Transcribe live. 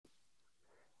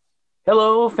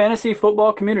Hello, fantasy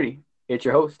football community. It's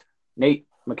your host, Nate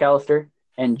McAllister,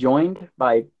 and joined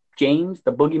by James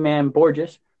the Boogeyman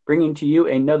Borges, bringing to you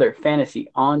another Fantasy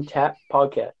on Tap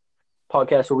podcast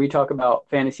where we talk about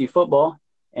fantasy football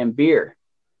and beer.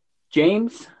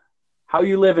 James, how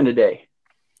you living today?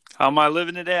 How am I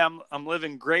living today? I'm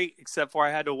living great, except for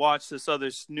I had to watch this other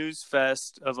snooze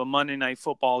fest of a Monday night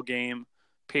football game.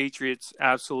 Patriots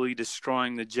absolutely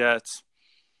destroying the Jets.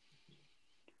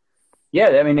 Yeah,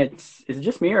 I mean, is it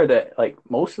just me or that like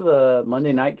most of the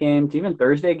Monday night games, even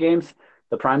Thursday games,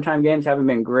 the primetime games haven't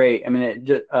been great. I mean,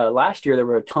 last year there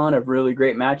were a ton of really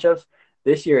great matchups.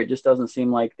 This year it just doesn't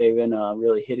seem like they've been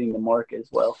really hitting the mark as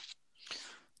well.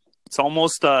 It's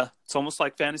almost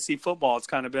like fantasy football. It's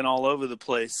kind of been all over the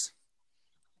place.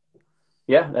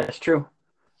 Yeah, that's true.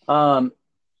 Um,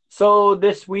 so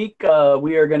this week we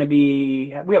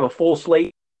have a full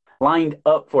slate lined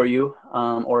up for you,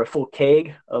 or a full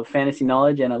keg of fantasy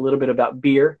knowledge and a little bit about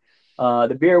beer.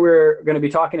 The beer we're going to be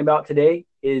talking about today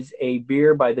is a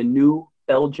beer by the New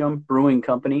Belgium Brewing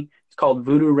Company. It's called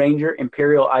Voodoo Ranger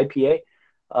Imperial IPA.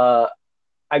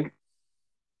 I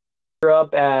grew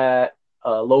up at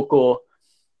a local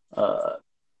uh,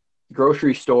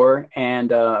 grocery store,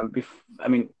 and I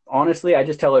mean, honestly, I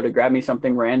just tell her to grab me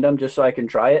something random just so I can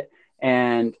try it.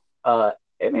 And I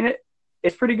mean,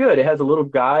 it's pretty good. It has a little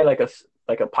guy like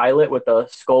a pilot with a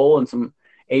skull and some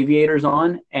aviators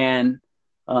on, and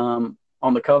on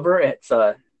the cover it's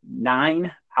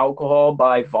 9% alcohol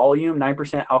by volume,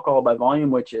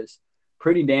 which is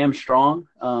pretty damn strong.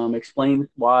 Explains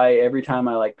why every time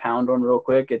I like pound one real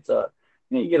quick, it's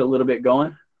you get a little bit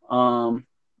going.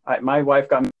 My wife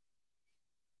got me.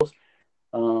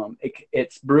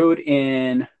 It's brewed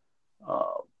in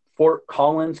uh, Fort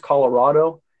Collins,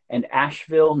 Colorado, and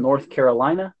Asheville, North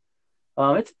Carolina.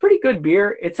 It's a pretty good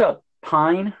beer. It's a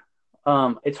pine.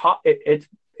 It's hot.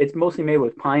 It's mostly made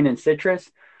with pine and citrus.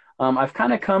 I've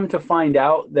kind of come to find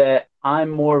out that I'm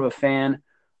more of a fan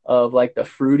of like the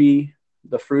fruity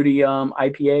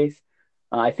IPAs.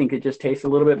 I think it just tastes a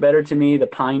little bit better to me. The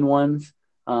pine ones,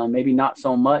 maybe not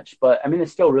so much, but I mean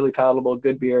it's still really palatable.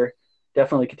 Good beer.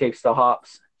 Definitely could taste the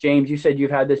hops. James, you said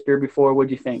you've had this beer before. What'd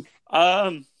you think?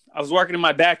 I was working in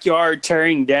my backyard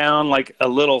tearing down like a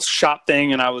little shop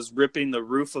thing, and I was ripping the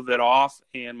roof of it off,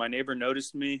 and my neighbor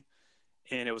noticed me,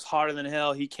 and it was hotter than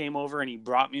hell. He came over and he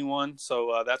brought me one,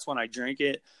 so that's when I drank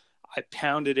it. I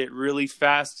pounded it really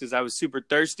fast because I was super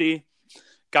thirsty.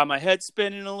 Got my head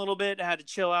spinning a little bit. I had to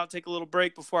chill out, take a little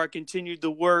break before I continued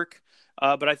the work.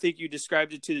 But I think you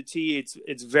described it to the T.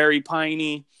 It's very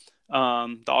piney.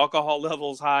 The alcohol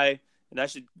level is high.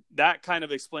 And that kind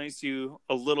of explains to you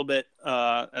a little bit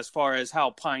as far as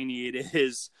how piney it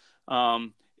is.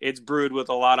 It's brewed with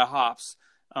a lot of hops.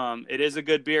 It is a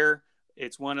good beer.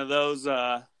 It's one of those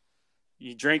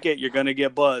you drink it, you're gonna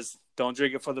get buzzed. Don't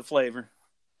drink it for the flavor.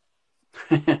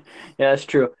 Yeah, that's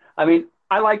true. I mean,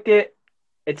 I liked it.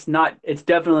 It's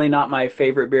definitely not my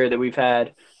favorite beer that we've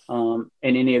had in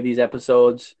any of these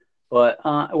episodes. But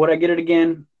would I get it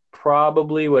again?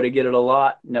 Probably. Would I get it a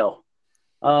lot? No.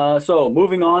 So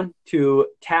moving on to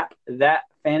tap that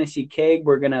fantasy keg,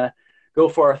 we're gonna go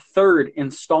for our third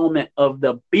installment of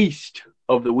the Beast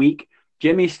of the Week.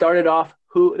 Jimmy started off.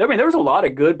 I mean, there was a lot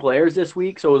of good players this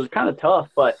week, so it was kind of tough.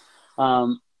 But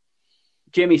um,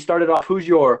 Jimmy started off. Who's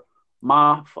your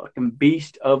my fucking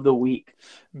Beast of the Week?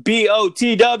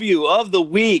 BOTW of the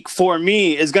week for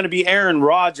me is going to be Aaron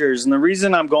Rodgers. And the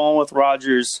reason I'm going with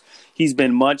Rodgers, he's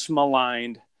been much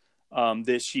maligned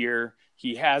this year.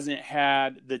 He hasn't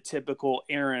had the typical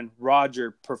Aaron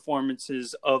Rodgers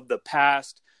performances of the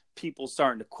past. People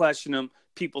starting to question him.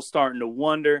 People starting to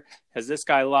wonder, has this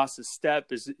guy lost his step?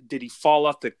 Did he fall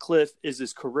off the cliff? Is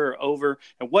his career over?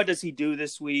 And what does he do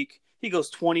this week? He goes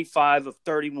 25 of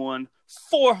 31,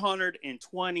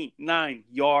 429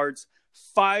 yards,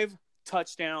 5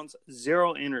 touchdowns,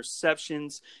 0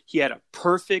 interceptions. He had a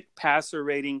perfect passer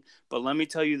rating. But let me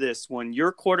tell you this, when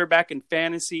your quarterback in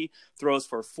fantasy throws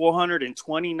for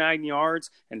 429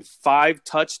 yards and 5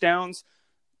 touchdowns,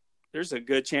 there's a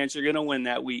good chance you're going to win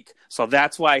that week. So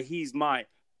that's why he's my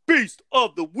Beast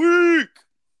of the Week.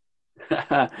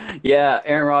 Yeah,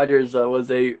 Aaron Rodgers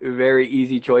was a very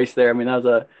easy choice there. I mean,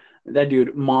 that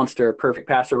dude monster, perfect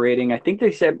passer rating. I think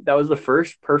they said that was the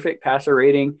first perfect passer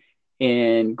rating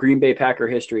in Green Bay Packer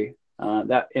history.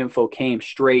 That info came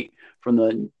straight from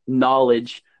the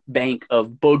knowledge bank of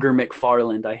Booger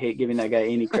McFarland. I hate giving that guy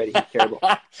any credit. He's terrible.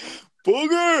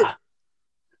 Booger!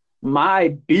 My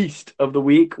Beast of the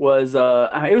Week was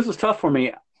it was tough for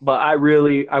me, but I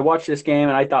watched this game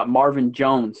and I thought Marvin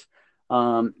Jones,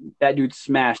 that dude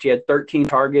smashed. He had 13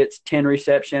 targets, 10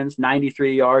 receptions,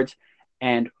 93 yards.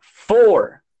 and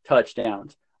 4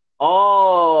 touchdowns.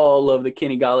 All of the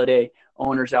Kenny Golladay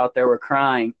owners out there were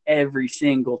crying every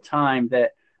single time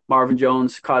that Marvin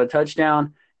Jones caught a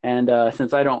touchdown. And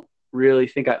since I don't really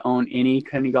think I own any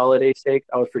Kenny Golladay stakes,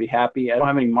 I was pretty happy. I don't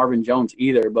have any Marvin Jones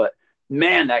either, but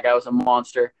man, that guy was a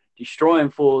monster, destroying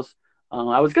fools.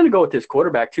 I was going to go with this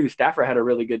quarterback too. Stafford had a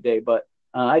really good day, but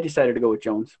I decided to go with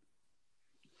Jones.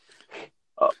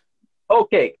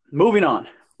 Okay, moving on.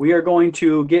 We are going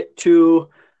to get to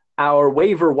our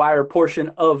waiver wire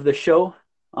portion of the show.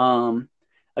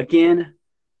 Again,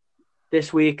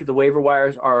 this week the waiver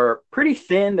wires are pretty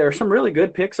thin. There are some really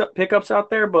good pickups out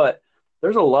there, but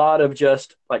there's a lot of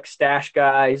just like stash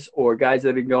guys or guys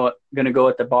that are going to go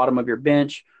at the bottom of your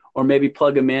bench, or maybe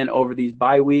plug them in over these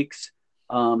bye weeks.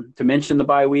 To mention the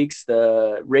bye weeks,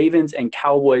 the Ravens and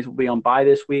Cowboys will be on bye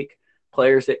this week.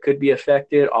 Players that could be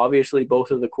affected, obviously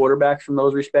both of the quarterbacks from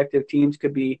those respective teams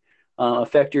could be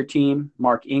affect your team.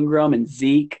 Mark Ingram and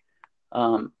Zeke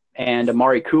and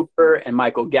Amari Cooper and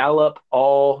Michael Gallup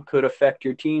all could affect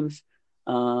your teams.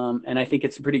 And I think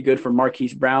it's pretty good for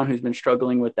Marquise Brown, who's been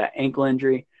struggling with that ankle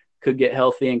injury, could get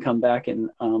healthy and come back in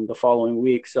the following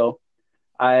week. So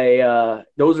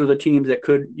those are the teams that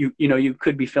you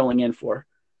could be filling in for.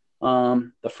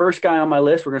 The first guy on my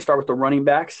list, we're going to start with the running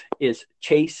backs, is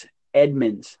Chase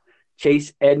Edmonds.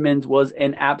 Chase Edmonds was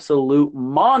an absolute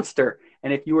monster.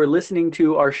 And if you were listening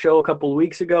to our show a couple of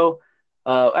weeks ago,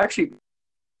 actually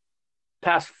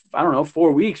past,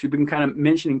 4 weeks, we've been kind of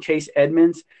mentioning Chase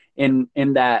Edmonds in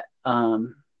that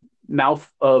mouth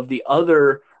of the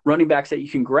other running backs that you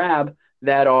can grab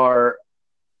that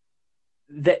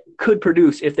could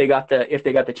produce if they got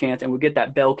the chance and would get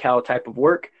that bell cow type of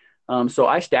work. So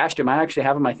I stashed him. I actually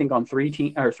have him, I think, on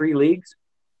 3 leagues,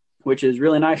 which is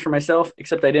really nice for myself,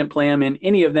 except I didn't play him in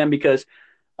any of them because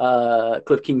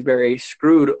Cliff Kingsbury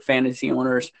screwed fantasy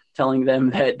owners, telling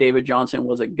them that David Johnson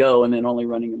was a go and then only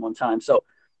running him one time. So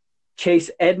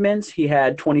Chase Edmonds, he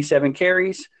had 27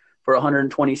 carries for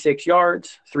 126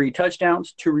 yards, 3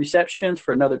 touchdowns, 2 receptions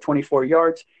for another 24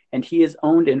 yards, and he is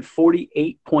owned in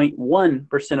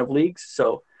 48.1% of leagues.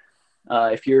 So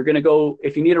if you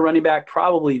need a running back,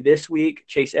 probably this week,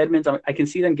 Chase Edmonds, I can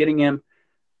see them getting him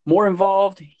more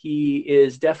involved. He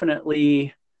is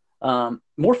definitely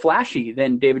more flashy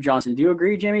than David Johnson. Do you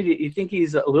agree, Jimmy? Do you think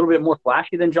he's a little bit more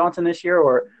flashy than Johnson this year,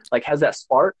 or like has that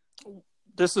spark?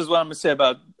 This is what I'm going to say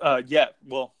about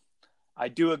I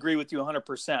do agree with you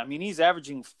 100%. I mean, he's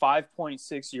averaging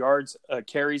 5.6 yards a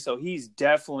carry, so he's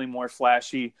definitely more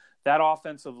flashy. That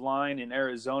offensive line in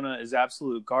Arizona is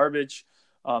absolute garbage.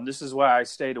 This is why I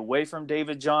stayed away from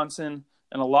David Johnson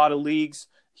in a lot of leagues.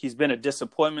 He's been a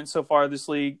disappointment so far this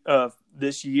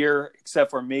year, except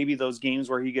for maybe those games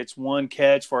where he gets 1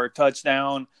 catch for a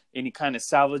touchdown and he kind of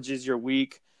salvages your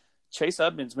week. Chase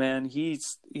Edmonds, man,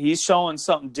 he's showing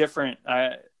something different.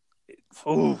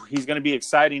 He's going to be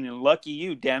exciting, and lucky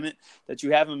you, damn it, that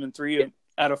you have him in 3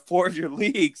 out of 4 of your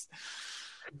leagues.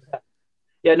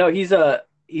 Yeah, no, he's going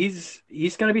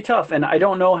to be tough, and I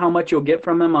don't know how much you'll get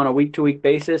from him on a week-to-week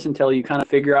basis until you kind of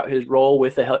figure out his role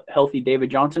with a healthy David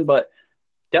Johnson, but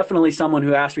definitely someone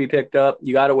who has to be picked up.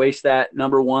 You got to waste that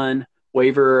number 1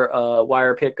 waiver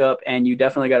wire pickup, and you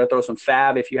definitely got to throw some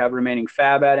fab if you have remaining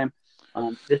fab at him.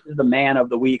 This is the man of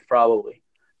the week probably.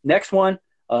 Next one,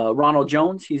 Ronald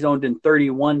Jones. He's owned in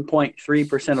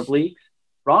 31.3% of leagues.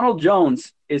 Ronald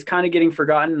Jones is kind of getting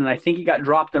forgotten, and I think he got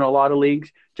dropped in a lot of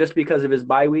leagues just because of his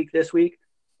bye week this week.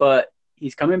 But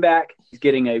he's coming back. He's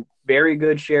getting a very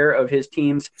good share of his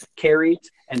team's carries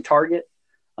and target.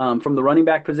 From the running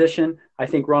back position, I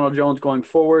think Ronald Jones going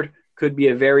forward could be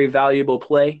a very valuable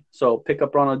play. So pick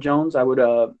up Ronald Jones.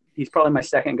 He's probably my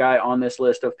second guy on this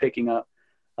list of picking up.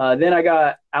 Then I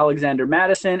got Alexander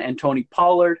Mattison and Tony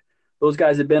Pollard. Those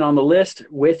guys have been on the list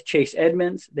with Chase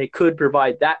Edmonds. They could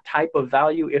provide that type of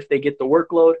value if they get the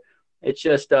workload. It's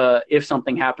just if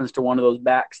something happens to one of those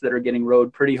backs that are getting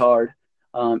rode pretty hard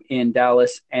in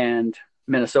Dallas and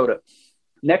Minnesota.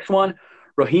 Next one,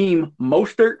 Raheem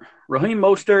Mostert. Raheem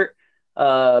Mostert,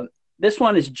 this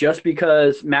one is just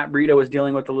because Matt Breida is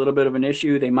dealing with a little bit of an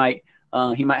issue. He might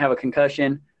have a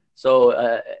concussion.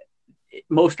 So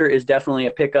Mostert is definitely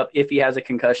a pickup if he has a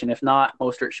concussion. If not,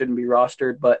 Mostert shouldn't be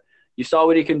rostered. But you saw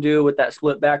what he can do with that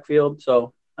split backfield.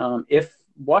 So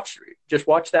watch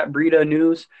that Breida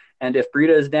news. And if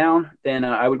Breida is down, then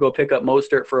I would go pick up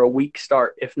Mostert for a weak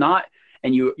start. If not,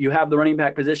 and you have the running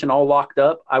back position all locked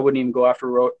up, I wouldn't even go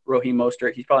after Raheem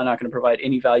Mostert. He's probably not going to provide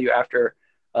any value after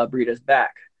Breida's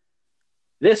back.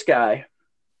 This guy,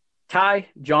 Ty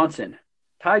Johnson.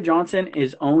 Ty Johnson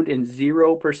is owned in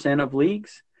 0% of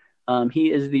leagues.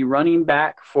 He is the running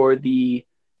back for the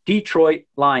Detroit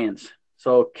Lions.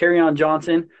 So Kerryon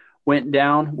Johnson went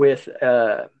down with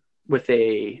a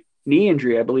knee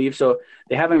injury, I believe. So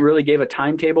they haven't really gave a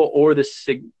timetable or the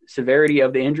severity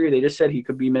of the injury. They just said he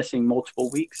could be missing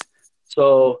multiple weeks.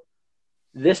 So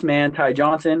this man, Ty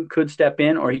Johnson, could step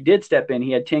in, or he did step in.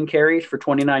 He had 10 carries for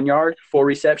 29 yards, 4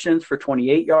 receptions for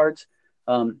 28 yards.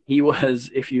 He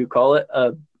was, if you call it,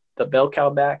 the bell cow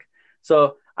back.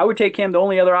 So I would take him. The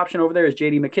only other option over there is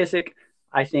J.D. McKissick.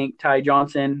 I think Ty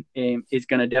Johnson is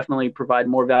going to definitely provide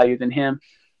more value than him.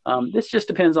 This just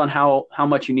depends on how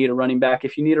much you need a running back.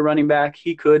 If you need a running back,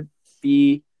 he could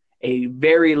be a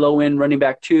very low-end running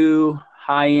back 2,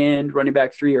 high-end running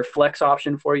back 3, or flex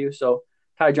option for you. So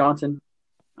Ty Johnson.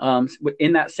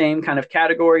 In that same kind of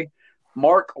category,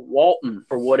 Mark Walton,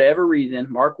 for whatever reason,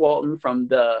 Mark Walton from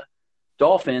the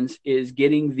Dolphins is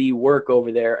getting the work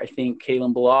over there. I think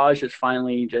Kalen Ballage has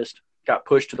finally just got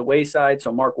pushed to the wayside.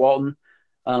 So Mark Walton,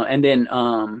 and then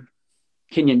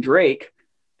Kenyon Drake,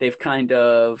 they've kind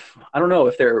of, I don't know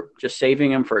if they're just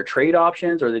saving him for trade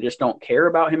options or they just don't care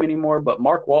about him anymore. But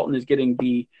Mark Walton is getting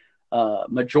the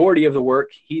majority of the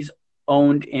work. He's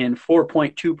owned in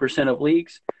 4.2% of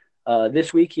leagues.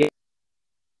 This week he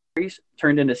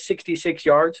turned into 66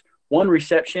 yards, 1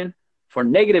 reception for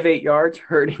 -8 yards,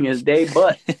 hurting his day.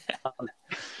 But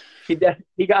he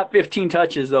got 15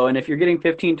 touches, though. And if you're getting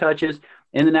 15 touches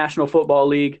in the National Football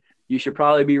League, you should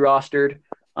probably be rostered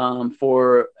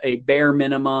for a bare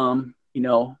minimum,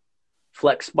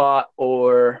 flex spot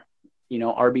or,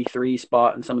 RB3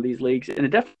 spot in some of these leagues. In a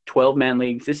definitely 12-man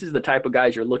leagues, this is the type of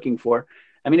guys you're looking for.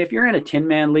 I mean, if you're in a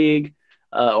 10-man league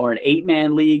or an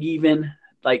 8-man league even,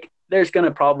 there's going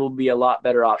to probably be a lot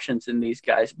better options than these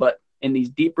guys. But in these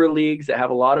deeper leagues that have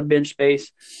a lot of bench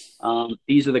space,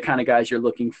 these are the kind of guys you're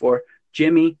looking for.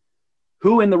 Jimmy,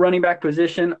 who in the running back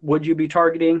position would you be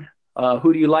targeting?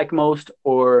 Who do you like most,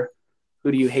 or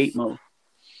who do you hate most?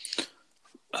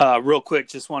 Real quick,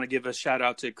 just want to give a shout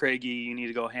out to Craigie. You need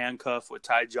to go handcuff with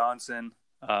Ty Johnson.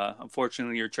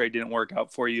 Unfortunately, your trade didn't work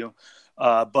out for you.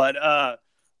 But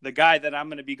the guy that I'm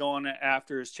going to be going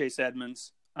after is Chase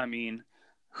Edmonds. I mean,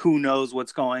 who knows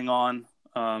what's going on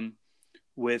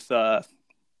with I'm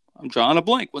drawing a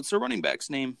blank. What's the running back's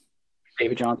name?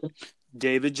 David Johnson.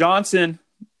 David Johnson.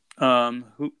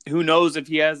 Who knows if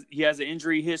he has an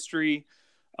injury history?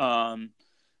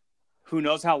 Who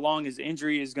knows how long his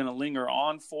injury is going to linger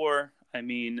on for? I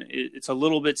mean, it's a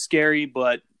little bit scary,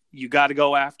 but you got to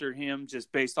go after him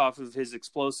just based off of his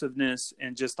explosiveness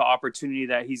and just the opportunity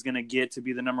that he's going to get to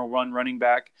be the number 1 running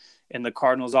back in the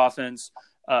Cardinals offense.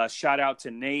 Shout out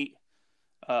to Nate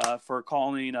for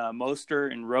calling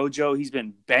Mostert and Rojo. He's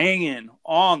been banging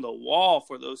on the wall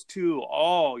for those two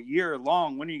all year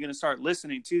long. When are you going to start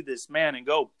listening to this man and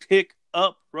go pick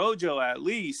up Rojo at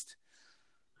least?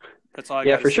 That's all I got to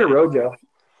say. Yeah, for sure, Rojo.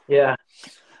 Yeah.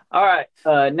 All right.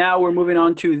 Now we're moving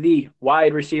on to the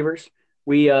wide receivers.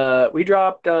 We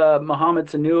dropped Mohamed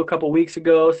Sanu a couple weeks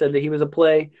ago, said that he was a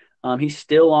play. He's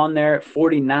still on there at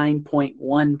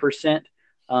 49.1%.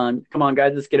 Come on,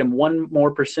 guys, let's get him 1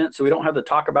 more percent so we don't have to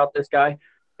talk about this guy.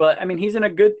 But I mean, he's in a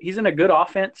good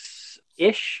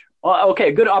offense-ish. Well,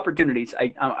 okay, good opportunities.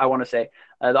 I want to say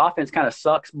the offense kind of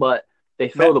sucks, but they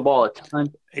throw the ball a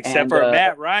ton. Except for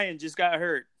Matt Ryan just got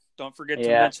hurt. Don't forget to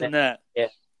mention that. Yeah,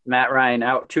 Matt Ryan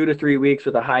out 2 to 3 weeks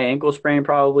with a high ankle sprain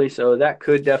probably, so that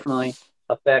could definitely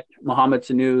affect Mohamed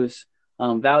Sanu's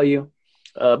value.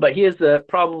 But he is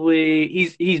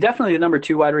he's definitely the number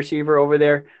 2 wide receiver over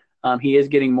there. He is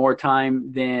getting more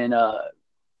time than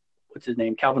what's his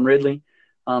name, Calvin Ridley.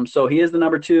 So he is the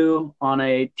number 2 on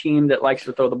a team that likes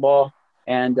to throw the ball.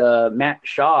 And Matt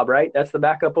Schaub, right? That's the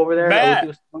backup over there.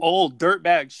 Matt, old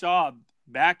dirtbag Schaub,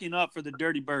 backing up for the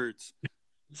Dirty Birds.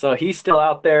 So he's still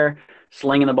out there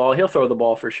slinging the ball. He'll throw the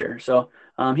ball for sure. So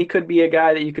he could be a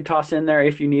guy that you could toss in there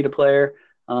if you need a player.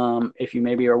 If you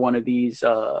maybe are one of these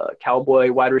cowboy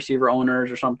wide receiver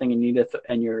owners or something and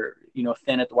and you're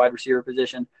thin at the wide receiver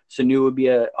position, Sanu would be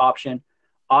an option.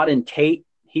 Auden Tate,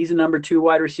 he's a number 2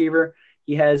 wide receiver.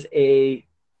 He has a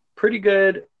pretty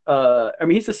good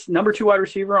he's the number 2 wide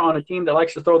receiver on a team that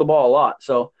likes to throw the ball a lot.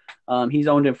 So he's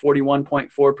owned in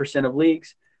 41.4% of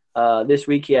leagues. This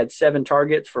week he had 7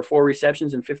 targets for 4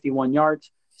 receptions and 51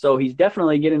 yards. So he's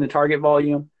definitely getting the target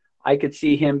volume. I could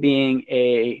see him being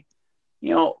a,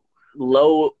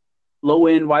 low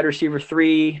end wide receiver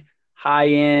 3, high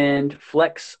end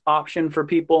flex option for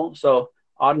people. So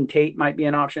Auden Tate might be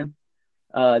an option.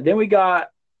 Then we got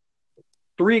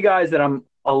 3 guys that I'm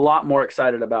a lot more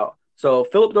excited about. So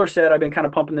Philip Dorsett, I've been kind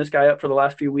of pumping this guy up for the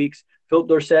last few weeks. Philip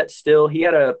Dorsett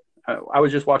I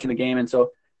was just watching the game. And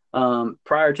so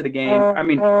prior to the game,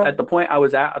 at the point I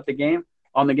was at the game,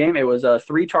 on the game. It was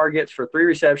 3 targets for 3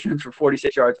 receptions for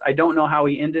 46 yards. I don't know how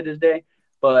he ended his day,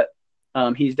 but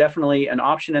he's definitely an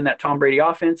option in that Tom Brady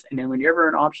offense. And then when you're ever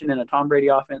an option in a Tom Brady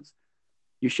offense,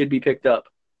 you should be picked up.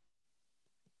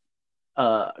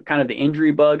 Kind of the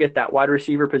injury bug at that wide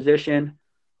receiver position.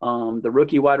 The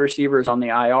rookie wide receiver is on the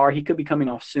IR. He could be coming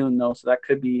off soon, though, so that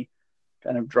could be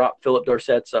kind of drop Philip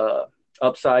Dorsett's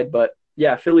upside. But,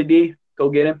 yeah, Philly D, go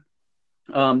get him.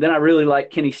 Then I really like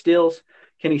Kenny Stills.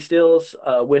 Kenny Stills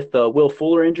with the Will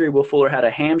Fuller injury. Will Fuller had a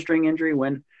hamstring injury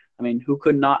who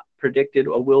could not predicted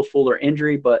a Will Fuller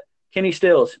injury, but Kenny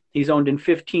Stills, he's owned in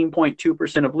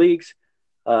 15.2% of leagues.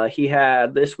 He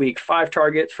had this week 5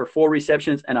 targets for 4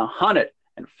 receptions and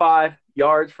 105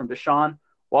 yards from Deshaun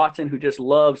Watson, who just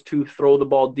loves to throw the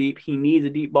ball deep. He needs a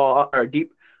deep ball or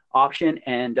deep option,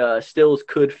 and Stills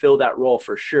could fill that role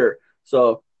for sure.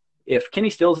 So if Kenny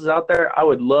Stills is out there, I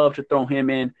would love to throw him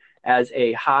in as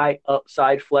a high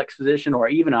upside flex position or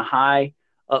even a high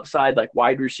upside like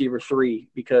wide receiver 3,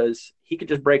 because he could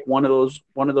just break one of those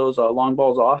long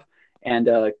balls off and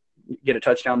get a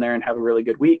touchdown there and have a really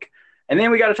good week. And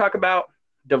then we got to talk about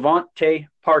Devontae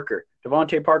Parker.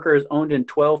 Devontae Parker is owned in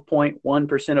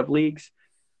 12.1% of leagues.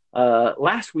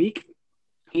 Last week,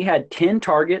 he had 10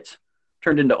 targets,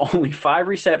 turned into only 5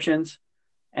 receptions,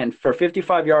 and for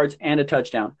 55 yards and a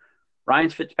touchdown. Ryan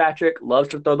Fitzpatrick loves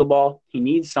to throw the ball. He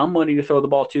needs somebody to throw the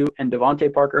ball to, and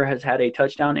Devontae Parker has had a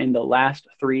touchdown in the last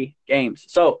 3 games.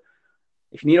 So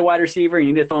if you need a wide receiver,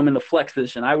 you need to throw him in the flex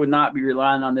position. I would not be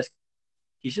relying on this.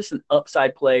 He's just an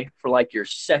upside play for like your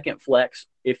second flex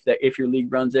if your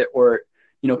league runs it, or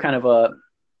kind of a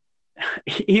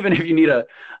even if you need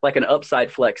an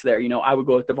upside flex there. I would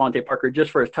go with Devontae Parker just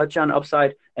for his touchdown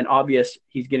upside, and obvious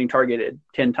he's getting targeted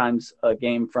 10 times a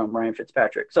game from Ryan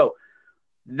Fitzpatrick. So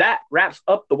that wraps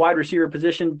up the wide receiver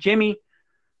position. Jimmy,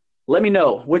 let me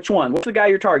know which one. What's the guy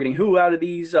you're targeting? Who out of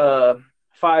these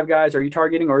 5 guys are you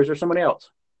targeting, or is there somebody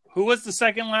else? Who was the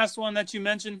second last one that you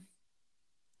mentioned?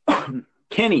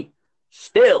 Kenny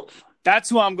Stills. That's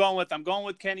who I'm going with. I'm going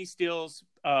with Kenny Stills,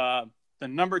 the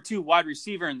number 2 wide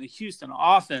receiver in the Houston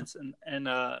offense. And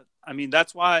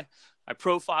that's why I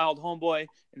profiled homeboy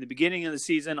in the beginning of the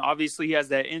season. Obviously, he has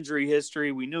that injury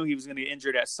history. We knew he was going to get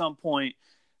injured at some point.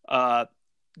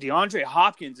 DeAndre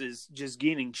Hopkins is just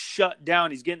getting shut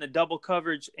down. He's getting the double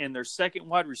coverage, and their second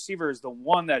wide receiver is the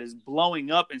one that is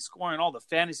blowing up and scoring all the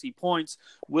fantasy points.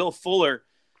 Will Fuller,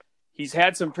 he's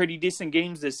had some pretty decent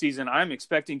games this season. I'm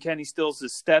expecting Kenny Stills to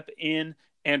step in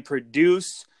and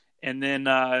produce. And then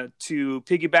to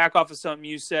piggyback off of something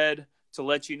you said, to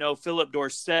let you know, Philip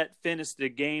Dorsett finished the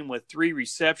game with 3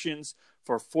 receptions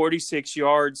for 46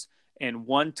 yards and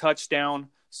 1 touchdown.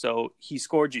 So he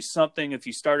scored you something if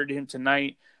you started him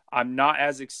tonight. I'm not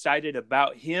as excited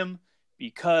about him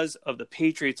because of the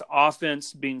Patriots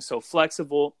offense being so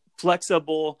flexible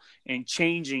and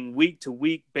changing week to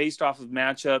week based off of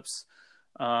matchups.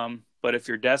 But if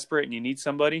you're desperate and you need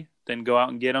somebody, then go out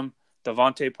and get him.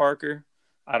 Devontae Parker,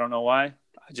 I don't know why.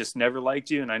 I just never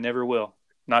liked you, and I never will.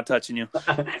 Not touching you.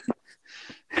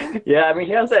 Yeah,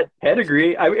 he has that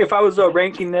pedigree. If I was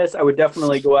ranking this, I would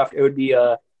definitely go after – it would be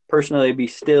personally, it'd be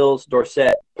Stills,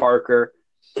 Dorsett, Parker,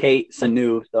 Tate,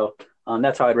 Sanu. So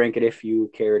that's how I'd rank it if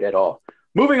you cared at all.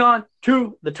 Moving on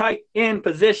to the tight end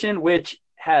position, which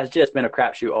has just been a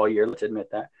crapshoot all year. Let's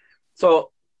admit that.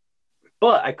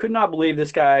 But I could not believe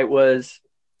this guy was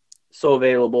so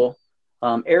available.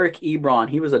 Eric Ebron,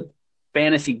 he was a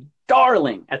fantasy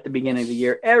darling at the beginning of the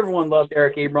year. Everyone loved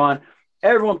Eric Ebron.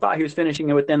 Everyone thought he was finishing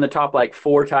it within the top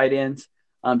 4 tight ends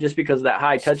just because of that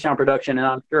high touchdown production. And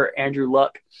I'm sure Andrew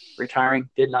Luck retiring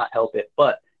did not help it.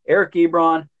 But Eric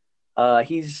Ebron,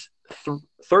 he's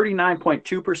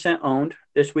 39.2% owned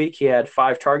this week. He had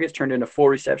 5 targets, turned into 4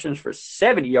 receptions for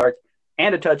 70 yards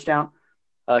and a touchdown.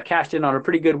 Cashed in on a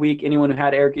pretty good week. Anyone who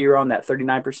had Eric Ebron, that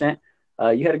 39%,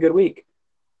 you had a good week.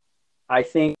 I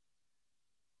think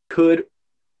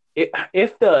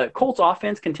if the Colts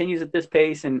offense continues at this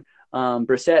pace and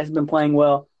Brissett has been playing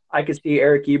well, I could see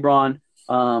Eric Ebron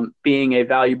being a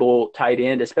valuable tight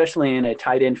end, especially in a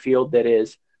tight end field that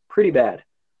is pretty bad.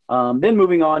 Then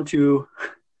moving on to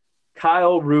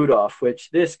Kyle Rudolph,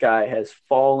 which this guy has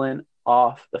fallen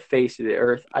off the face of the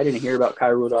earth. I didn't hear about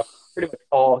Kyle Rudolph pretty much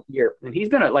all year. And he's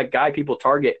been a guy people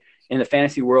target in the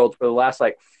fantasy world for the last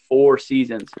 4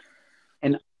 seasons.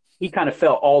 And he kind of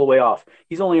fell all the way off.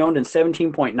 He's only owned in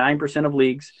 17.9% of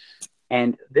leagues.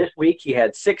 And this week he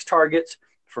had 6 targets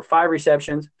for 5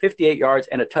 receptions, 58 yards,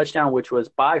 and a touchdown, which was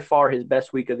by far his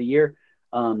best week of the year.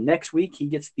 Next week he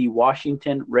gets the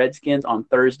Washington Redskins on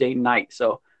Thursday night.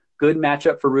 So good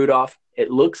matchup for Rudolph.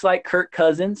 It looks like Kirk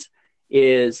Cousins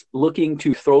is looking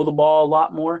to throw the ball a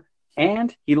lot more.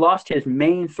 And he lost his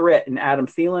main threat in Adam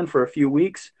Thielen for a few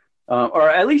weeks, or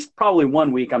at least probably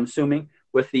 1 week, I'm assuming,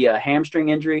 with the hamstring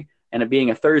injury and it being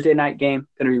a Thursday night game.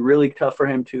 Going to be really tough for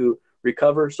him to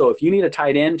recover. So if you need a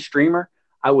tight end streamer,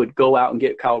 I would go out and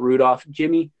get Kyle Rudolph.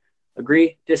 Jimmy,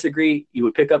 agree, disagree? You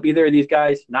would pick up either of these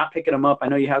guys, not picking them up. I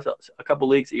know you have a couple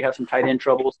leagues that you have some tight end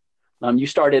troubles. You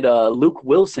started Luke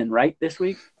Wilson, right, this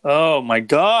week? Oh, my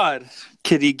God.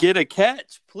 Could he get a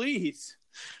catch, please?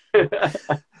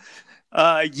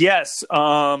 Yes.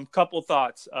 Couple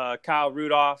thoughts. Kyle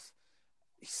Rudolph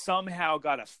somehow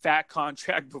got a fat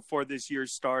contract before this year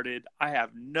started. I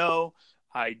have no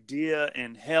idea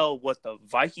in hell what the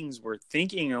Vikings were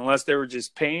thinking, unless they were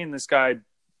just paying this guy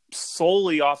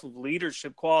solely off of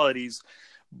leadership qualities.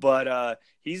 But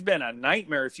he's been a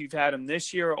nightmare if you've had him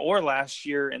this year or last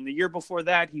year. And the year before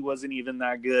that, he wasn't even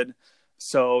that good.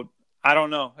 So I don't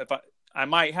know if I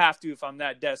might have to if I'm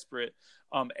that desperate.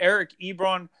 Eric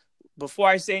Ebron, before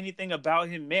I say anything about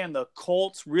him, man, the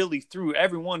Colts really threw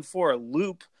everyone for a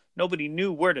loop. Nobody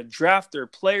knew where to draft their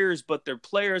players, but their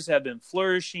players have been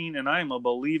flourishing, and I'm a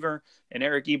believer in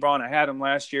Eric Ebron. I had him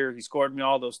last year. He scored me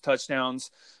all those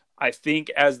touchdowns. I think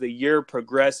as the year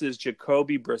progresses,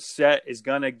 Jacoby Brissett is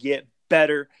going to get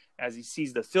better. As he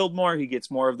sees the field more, he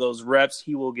gets more of those reps.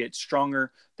 He will get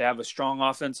stronger. They have a strong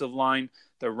offensive line.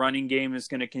 The running game is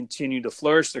going to continue to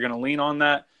flourish. They're going to lean on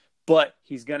that. But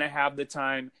he's going to have the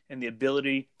time and the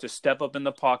ability to step up in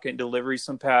the pocket and deliver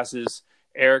some passes.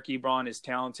 Eric Ebron is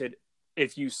talented.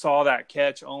 If you saw that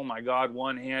catch, oh, my God,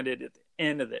 one-handed at the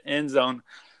end of the end zone,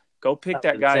 go pick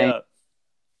that guy up.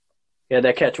 Yeah,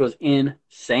 that catch was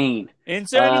insane.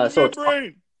 Insane so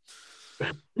brain.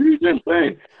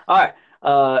 Insane. All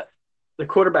right. The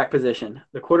quarterback position.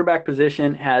 The quarterback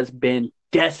position has been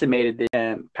decimated.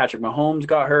 Patrick Mahomes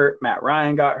got hurt. Matt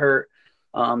Ryan got hurt.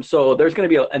 So there's going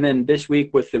to be and then this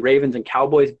week with the Ravens and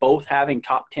Cowboys both having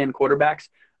top 10 quarterbacks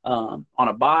on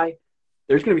a bye,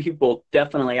 there's going to be people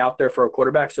definitely out there for a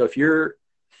quarterback. So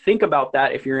think about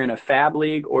that. If you're in a fab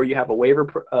league or you have a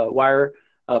waiver wire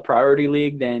priority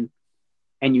league,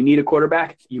 and you need a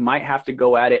quarterback, you might have to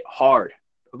go at it hard.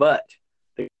 But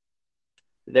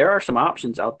there are some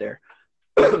options out there.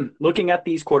 Looking at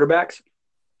these quarterbacks,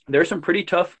 there's some pretty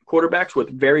tough quarterbacks with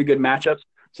very good matchups.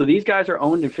 So these guys are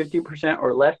owned in 50%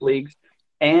 or less leagues,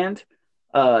 and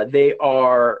they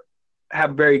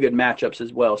have very good matchups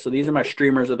as well. So these are my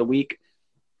streamers of the week.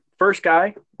 First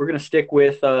guy, we're going to stick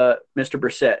with Mr.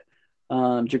 Brissett.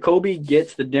 Jacoby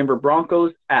gets the Denver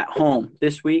Broncos at home.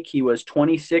 This week, he was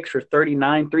 26 for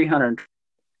 39, 300,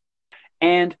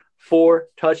 and 4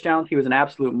 touchdowns. He was an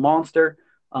absolute monster.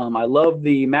 I love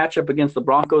the matchup against the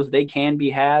Broncos. They can be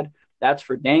had. That's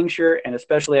for dang sure, and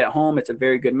especially at home, it's a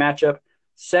very good matchup.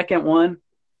 Second one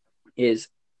is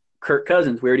Kirk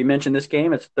Cousins. We already mentioned this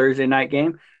game. It's a Thursday night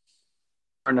game.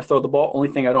 Starting to throw the ball. Only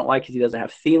thing I don't like is he doesn't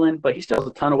have Thielen, but he still has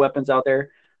a ton of weapons out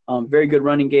there. Very good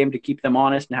running game to keep them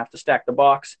honest and have to stack the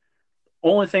box.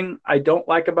 Only thing I don't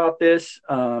like about this,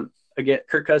 again,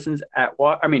 Kirk Cousins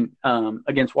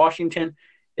against Washington,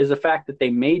 is the fact that they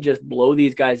may just blow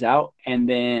these guys out and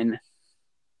then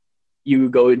you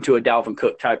go into a Dalvin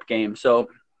Cook type game. So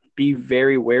be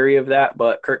very wary of that.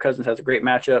 But Kirk Cousins has a great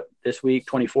matchup this week,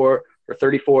 24 for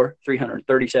 34,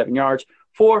 337 yards,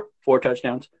 4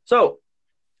 touchdowns. So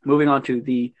moving on to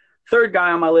the third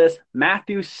guy on my list,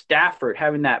 Matthew Stafford,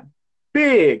 having that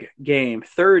big game,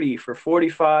 30 for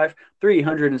 45,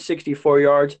 364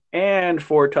 yards, and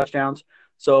 4 touchdowns.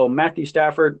 So Matthew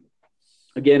Stafford,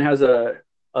 again, has a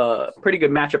pretty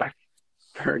good matchup. I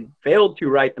failed to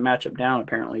write the matchup down,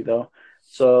 apparently, though.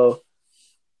 So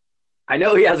I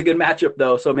know he has a good matchup,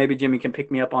 though, so maybe Jimmy can pick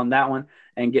me up on that one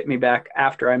and get me back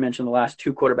after I mention the last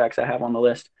 2 quarterbacks I have on the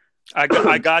list. I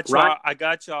got you. I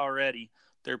got you already.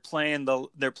 They're playing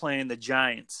the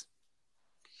Giants.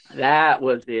 That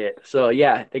was it. So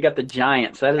yeah, they got the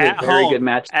Giants. That is a very good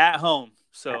match at home.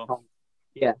 So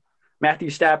yeah, Matthew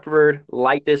Stafford,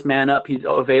 light this man up. He's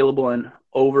available in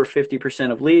over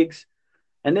 50% of leagues.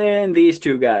 And then these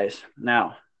 2 guys.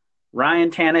 Now, Ryan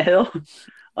Tannehill.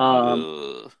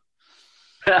 I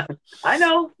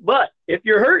know, but if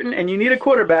you're hurting and you need a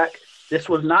quarterback, this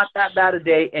was not that bad a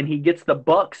day, and he gets the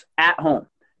Bucs at home.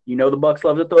 You know the Bucs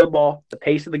love to throw the ball. The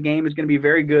pace of the game is going to be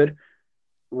very good.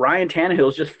 Ryan Tannehill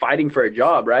is just fighting for a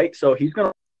job, right? So he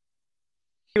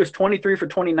was 23 for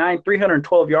 29,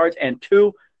 312 yards, and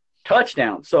 2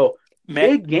 touchdowns. So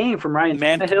big game from Ryan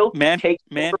Tannehill. Man can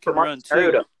run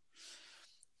too.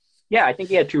 Yeah, I think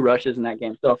he had 2 rushes in that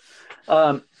game. So,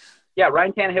 Ryan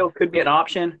Tannehill could be an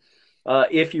option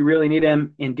if you really need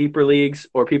him in deeper leagues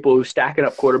or people who stacking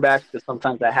up quarterbacks, because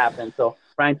sometimes that happens. So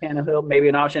Ryan Tannehill, maybe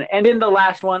an option. And then the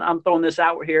last one, I'm throwing this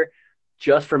out here.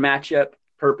 just for matchup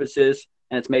purposes,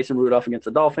 and it's Mason Rudolph against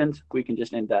the Dolphins. We can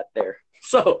just end that there.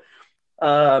 So,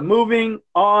 moving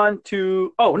on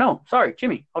to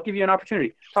Jimmy, I'll give you an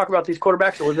opportunity. Talk about these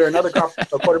quarterbacks, or was there another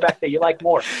quarterback that you like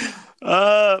more?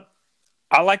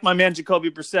 I like my man Jacoby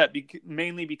Brissett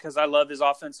mainly because I love his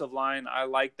offensive line. I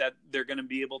like that they're going to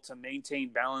be able to maintain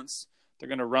balance. They're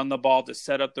going to run the ball to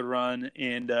set up the run,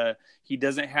 and he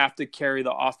doesn't have to carry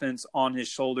the offense on his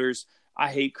shoulders. I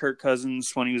hate Kirk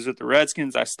Cousins when he was with the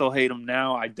Redskins. I still hate him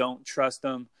now. I don't trust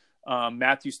him.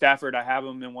 Matthew Stafford, I have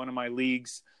him in one of my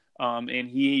leagues, and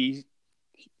he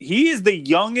is the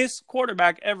youngest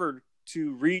quarterback ever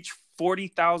to reach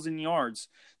 40,000 yards.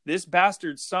 This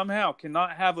bastard somehow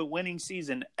cannot have a winning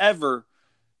season ever,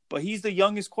 but he's the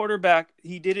youngest quarterback.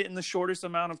 He did it in the shortest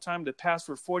amount of time to pass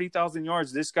for 40,000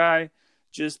 yards. This guy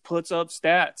just puts up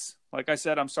stats. Like I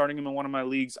said, I'm starting him in one of my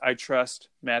leagues. I trust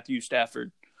Matthew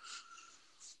Stafford.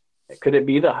 Could it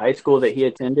be the high school that he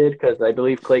attended? Because I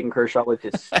believe Clayton Kershaw was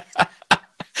his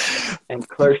and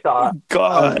Kershaw,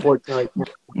 unfortunately.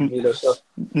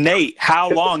 Nate, how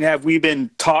long have we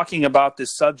been talking about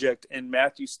this subject in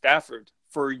Matthew Stafford?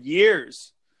 For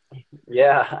years.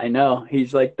 Yeah, I know.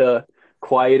 He's like the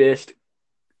quietest.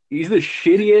 He's the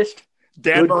shittiest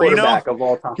Dan Marino quarterback of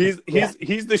all time. He's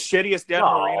the shittiest Dan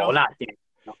Marino.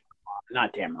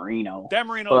 Not Dan Marino. Dan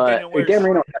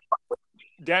Marino.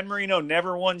 Dan Marino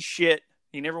never won shit.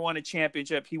 He never won a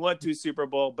championship. He went to a Super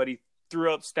Bowl, but he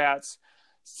threw up stats.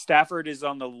 Stafford is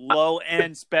on the low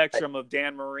end spectrum of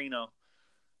Dan Marino.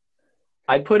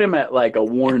 I'd put him at like a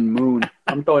Warren Moon.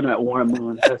 I'm throwing him at Warren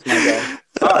Moon. That's my guy.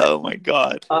 Oh, my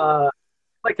God. I'd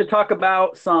like to talk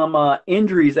about some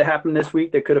injuries that happened this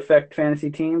week that could affect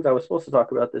fantasy teams. I was supposed to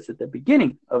talk about this at the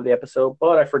beginning of the episode,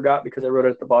 but I forgot because I wrote it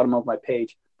at the bottom of my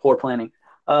page. Poor planning.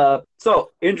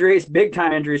 So injuries,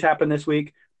 big-time injuries happened this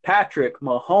week. Patrick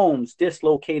Mahomes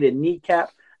dislocated kneecap,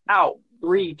 out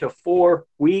 3 to 4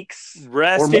 weeks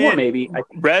or more maybe.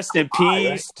 Rest in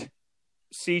peace,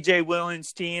 CJ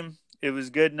Willens' team. It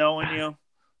was good knowing you.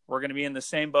 We're going to be in the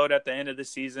same boat at the end of the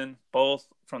season, both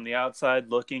from the outside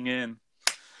looking in.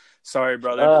 Sorry,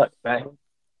 brother.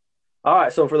 All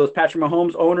right, so for those Patrick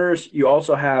Mahomes owners, you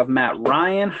also have Matt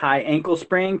Ryan, high ankle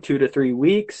sprain, 2 to 3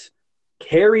 weeks.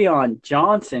 Kerryon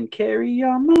Johnson, Carry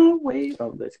On My Way.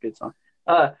 Oh, that's a good song.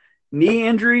 Knee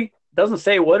injury, doesn't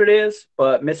say what it is,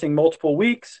 but missing multiple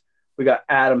weeks. We got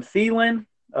Adam Thielen.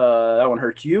 That one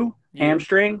hurts you.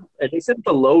 Hamstring. They said it's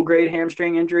a low-grade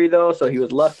hamstring injury, though, so he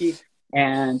was lucky.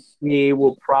 And he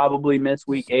will probably miss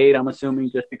week 8, I'm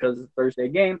assuming, just because it's a Thursday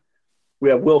game. We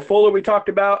have Will Fuller we talked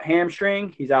about,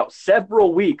 hamstring. He's out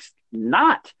several weeks,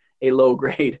 not a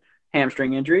low-grade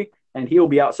hamstring injury, and he will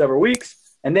be out several weeks.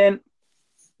 And then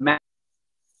Matt,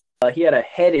 he had a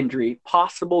head injury,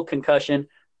 possible concussion.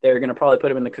 They're going to probably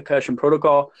put him in the concussion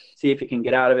protocol, see if he can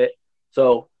get out of it.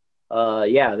 So,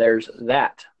 there's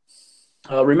that.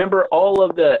 Remember all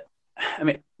of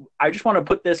I just want to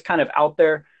put this kind of out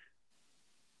there.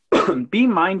 Be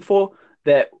mindful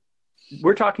that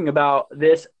we're talking about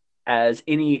this as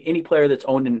any player that's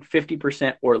owned in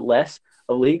 50% or less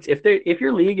of leagues. If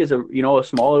your league is a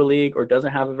smaller league or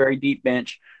doesn't have a very deep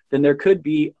bench, then there could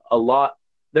be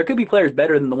players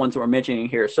better than the ones that we're mentioning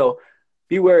here. So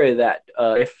be wary of that.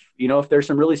 If there's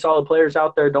some really solid players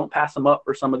out there, don't pass them up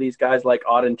for some of these guys like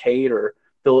Auden Tate or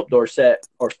Philip Dorsett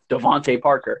or Devontae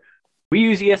Parker. We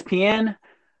use ESPN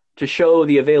to show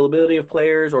the availability of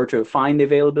players or to find the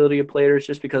availability of players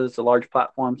just because it's a large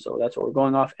platform. So that's what we're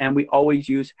going off. And we always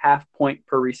use half point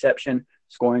per reception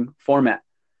scoring format.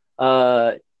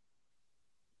 I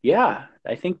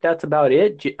think that's about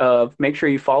it. Make sure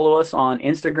you follow us on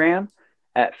Instagram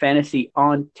at Fantasy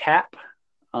on Tap.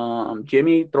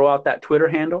 Jimmy, throw out that Twitter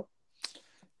handle.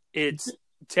 It's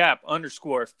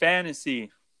tap_fantasy.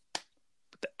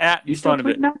 The at in front of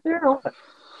it. Out there?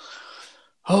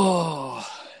 Oh,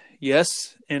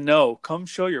 yes and no. Come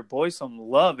show your boy some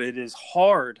love. It is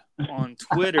hard on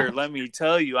Twitter. Let me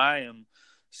tell you, I am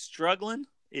struggling.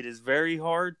 It is very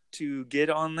hard to get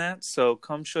on that. So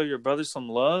come show your brother some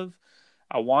love.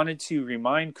 I wanted to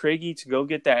remind Craigie to go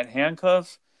get that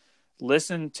handcuff.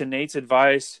 Listen to Nate's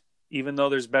advice. Even though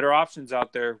there's better options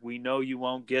out there, we know you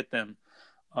won't get them.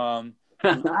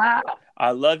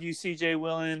 I love you, CJ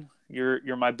Willen.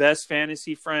 You're my best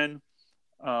fantasy friend.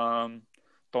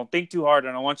 Don't think too hard.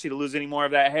 I don't want you to lose any more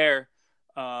of that hair.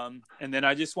 And then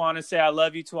I just want to say I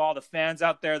love you to all the fans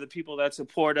out there, the people that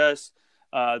support us.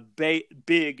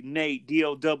 Big Nate,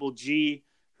 D-O-double-G,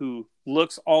 who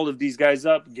looks all of these guys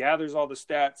up, gathers all the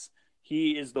stats.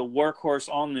 He is the workhorse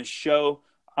on this show.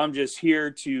 I'm just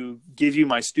here to give you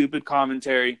my stupid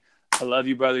commentary. I love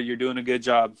you, brother. You're doing a good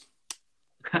job.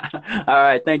 All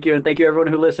right. Thank you. And thank you, everyone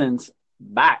who listens.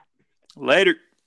 Bye. Later.